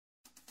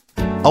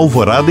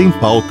Alvorada em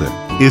Pauta,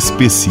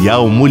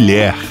 especial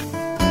Mulher.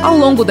 Ao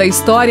longo da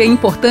história,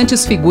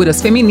 importantes figuras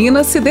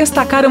femininas se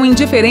destacaram em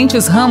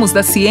diferentes ramos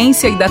da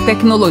ciência e da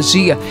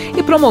tecnologia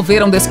e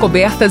promoveram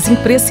descobertas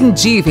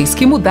imprescindíveis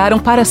que mudaram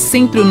para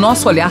sempre o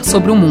nosso olhar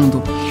sobre o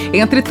mundo.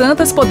 Entre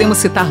tantas, podemos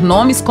citar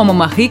nomes como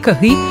Marie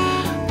Curie,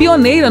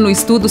 pioneira no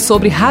estudo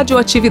sobre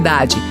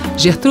radioatividade,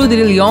 Gertrude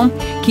Lyon,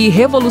 que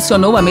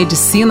revolucionou a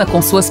medicina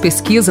com suas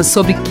pesquisas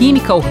sobre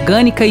química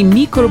orgânica e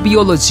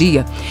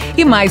microbiologia,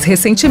 e mais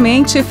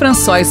recentemente,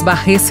 Françoise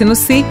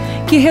Barré-Sinoussi,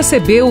 que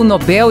recebeu o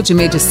Nobel de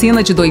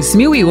Medicina de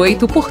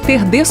 2008 por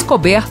ter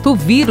descoberto o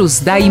vírus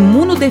da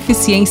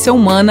imunodeficiência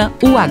humana,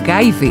 o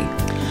HIV.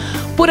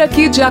 Por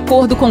aqui, de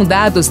acordo com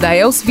dados da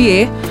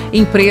Elsevier,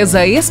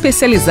 empresa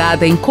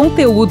especializada em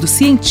conteúdo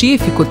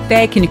científico,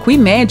 técnico e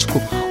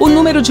médico, o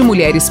número de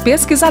mulheres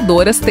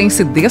pesquisadoras tem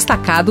se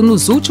destacado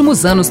nos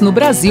últimos anos no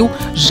Brasil,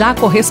 já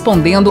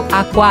correspondendo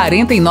a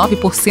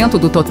 49%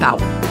 do total.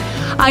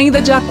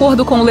 Ainda de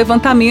acordo com o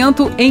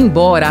levantamento,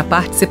 embora a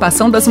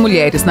participação das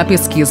mulheres na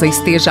pesquisa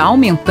esteja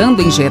aumentando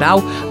em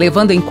geral,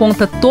 levando em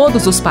conta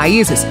todos os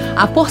países,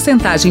 a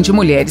porcentagem de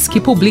mulheres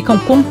que publicam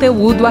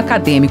conteúdo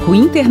acadêmico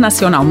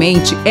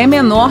internacionalmente é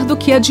menor do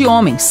que a de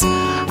homens.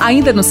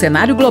 Ainda no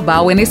cenário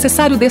global, é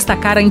necessário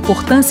destacar a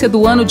importância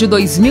do ano de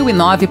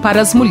 2009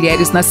 para as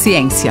mulheres na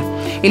ciência.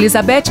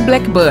 Elizabeth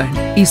Blackburn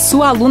e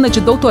sua aluna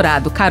de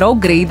doutorado, Carol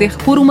Greider,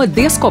 por uma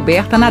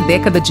descoberta na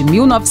década de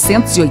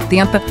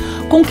 1980,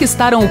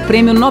 conquistaram o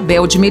Prêmio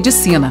Nobel de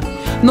Medicina.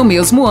 No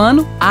mesmo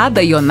ano,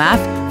 Ada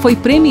Yonath foi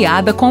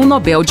premiada com o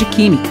Nobel de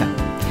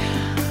Química.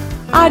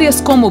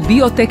 Áreas como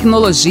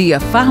biotecnologia,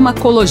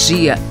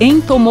 farmacologia,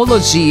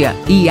 entomologia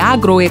e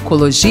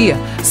agroecologia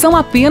são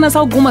apenas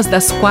algumas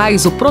das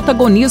quais o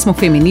protagonismo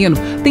feminino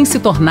tem se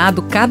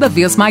tornado cada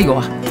vez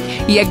maior.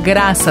 E é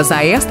graças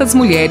a estas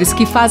mulheres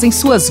que fazem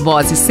suas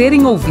vozes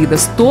serem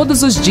ouvidas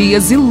todos os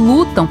dias e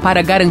lutam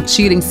para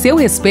garantirem seu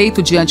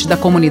respeito diante da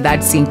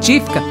comunidade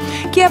científica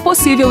que é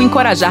possível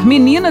encorajar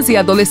meninas e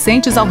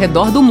adolescentes ao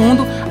redor do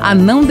mundo a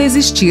não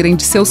desistirem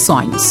de seus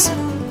sonhos.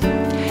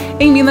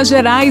 Em Minas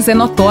Gerais, é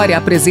notória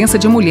a presença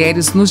de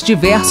mulheres nos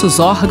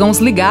diversos órgãos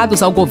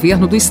ligados ao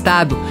governo do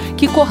estado,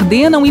 que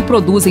coordenam e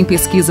produzem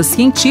pesquisas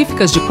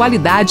científicas de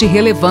qualidade e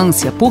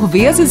relevância, por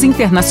vezes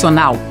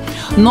internacional.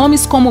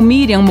 Nomes como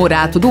Miriam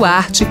Morato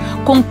Duarte,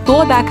 com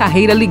toda a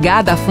carreira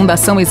ligada à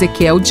Fundação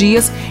Ezequiel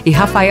Dias, e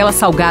Rafaela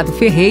Salgado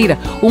Ferreira,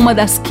 uma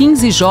das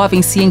 15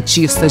 jovens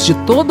cientistas de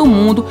todo o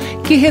mundo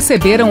que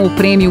receberam o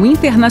Prêmio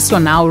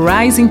Internacional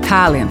Rising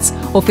Talents,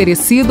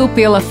 oferecido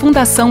pela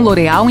Fundação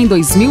L'Oréal em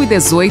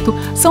 2018,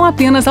 são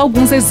apenas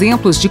alguns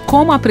exemplos de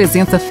como a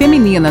presença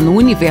feminina no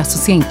universo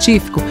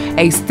científico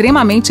é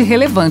extremamente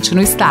relevante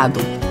no estado.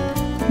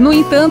 No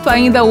entanto,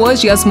 ainda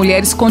hoje as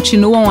mulheres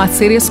continuam a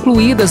ser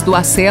excluídas do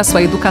acesso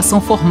à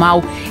educação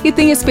formal e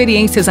têm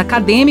experiências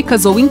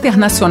acadêmicas ou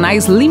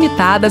internacionais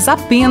limitadas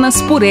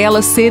apenas por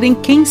elas serem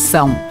quem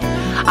são.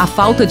 A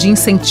falta de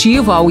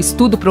incentivo ao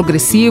estudo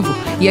progressivo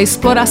e a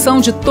exploração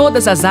de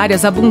todas as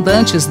áreas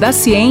abundantes da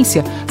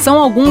ciência são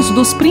alguns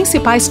dos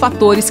principais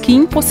fatores que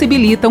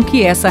impossibilitam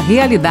que essa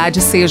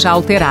realidade seja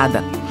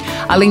alterada.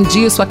 Além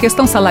disso, a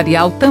questão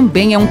salarial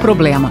também é um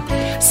problema.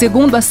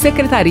 Segundo a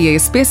Secretaria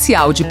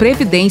Especial de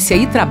Previdência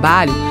e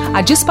Trabalho,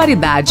 a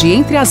disparidade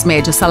entre as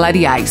médias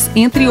salariais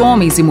entre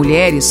homens e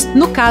mulheres,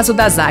 no caso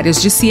das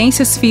áreas de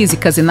ciências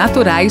físicas e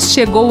naturais,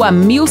 chegou a R$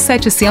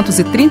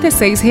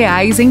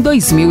 1.736 em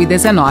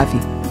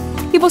 2019.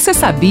 E você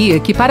sabia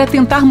que para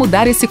tentar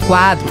mudar esse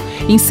quadro,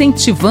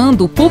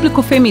 incentivando o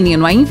público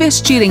feminino a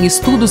investir em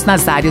estudos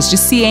nas áreas de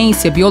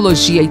ciência,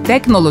 biologia e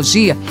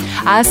tecnologia,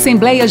 a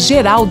Assembleia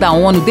Geral da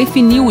ONU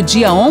definiu o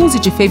dia 11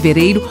 de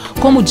fevereiro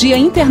como Dia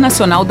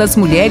Internacional das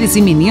Mulheres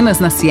e Meninas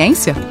na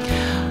Ciência?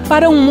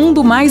 Para um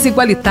mundo mais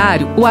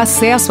igualitário, o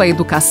acesso à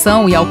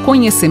educação e ao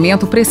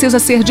conhecimento precisa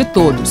ser de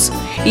todos.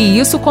 E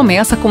isso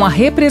começa com a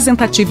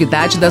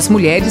representatividade das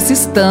mulheres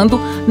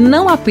estando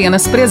não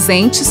apenas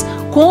presentes,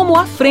 como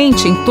à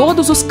frente em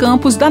todos os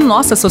campos da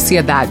nossa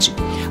sociedade,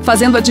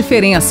 fazendo a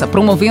diferença,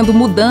 promovendo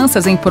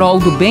mudanças em prol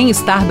do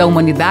bem-estar da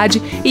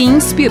humanidade e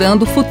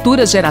inspirando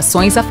futuras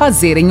gerações a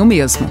fazerem o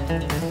mesmo.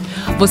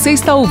 Você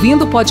está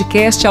ouvindo o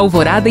podcast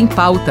Alvorada em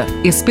Pauta,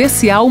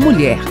 especial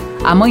Mulher.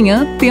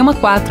 Amanhã, tema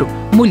 4,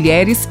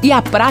 Mulheres e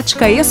a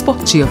Prática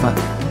Esportiva.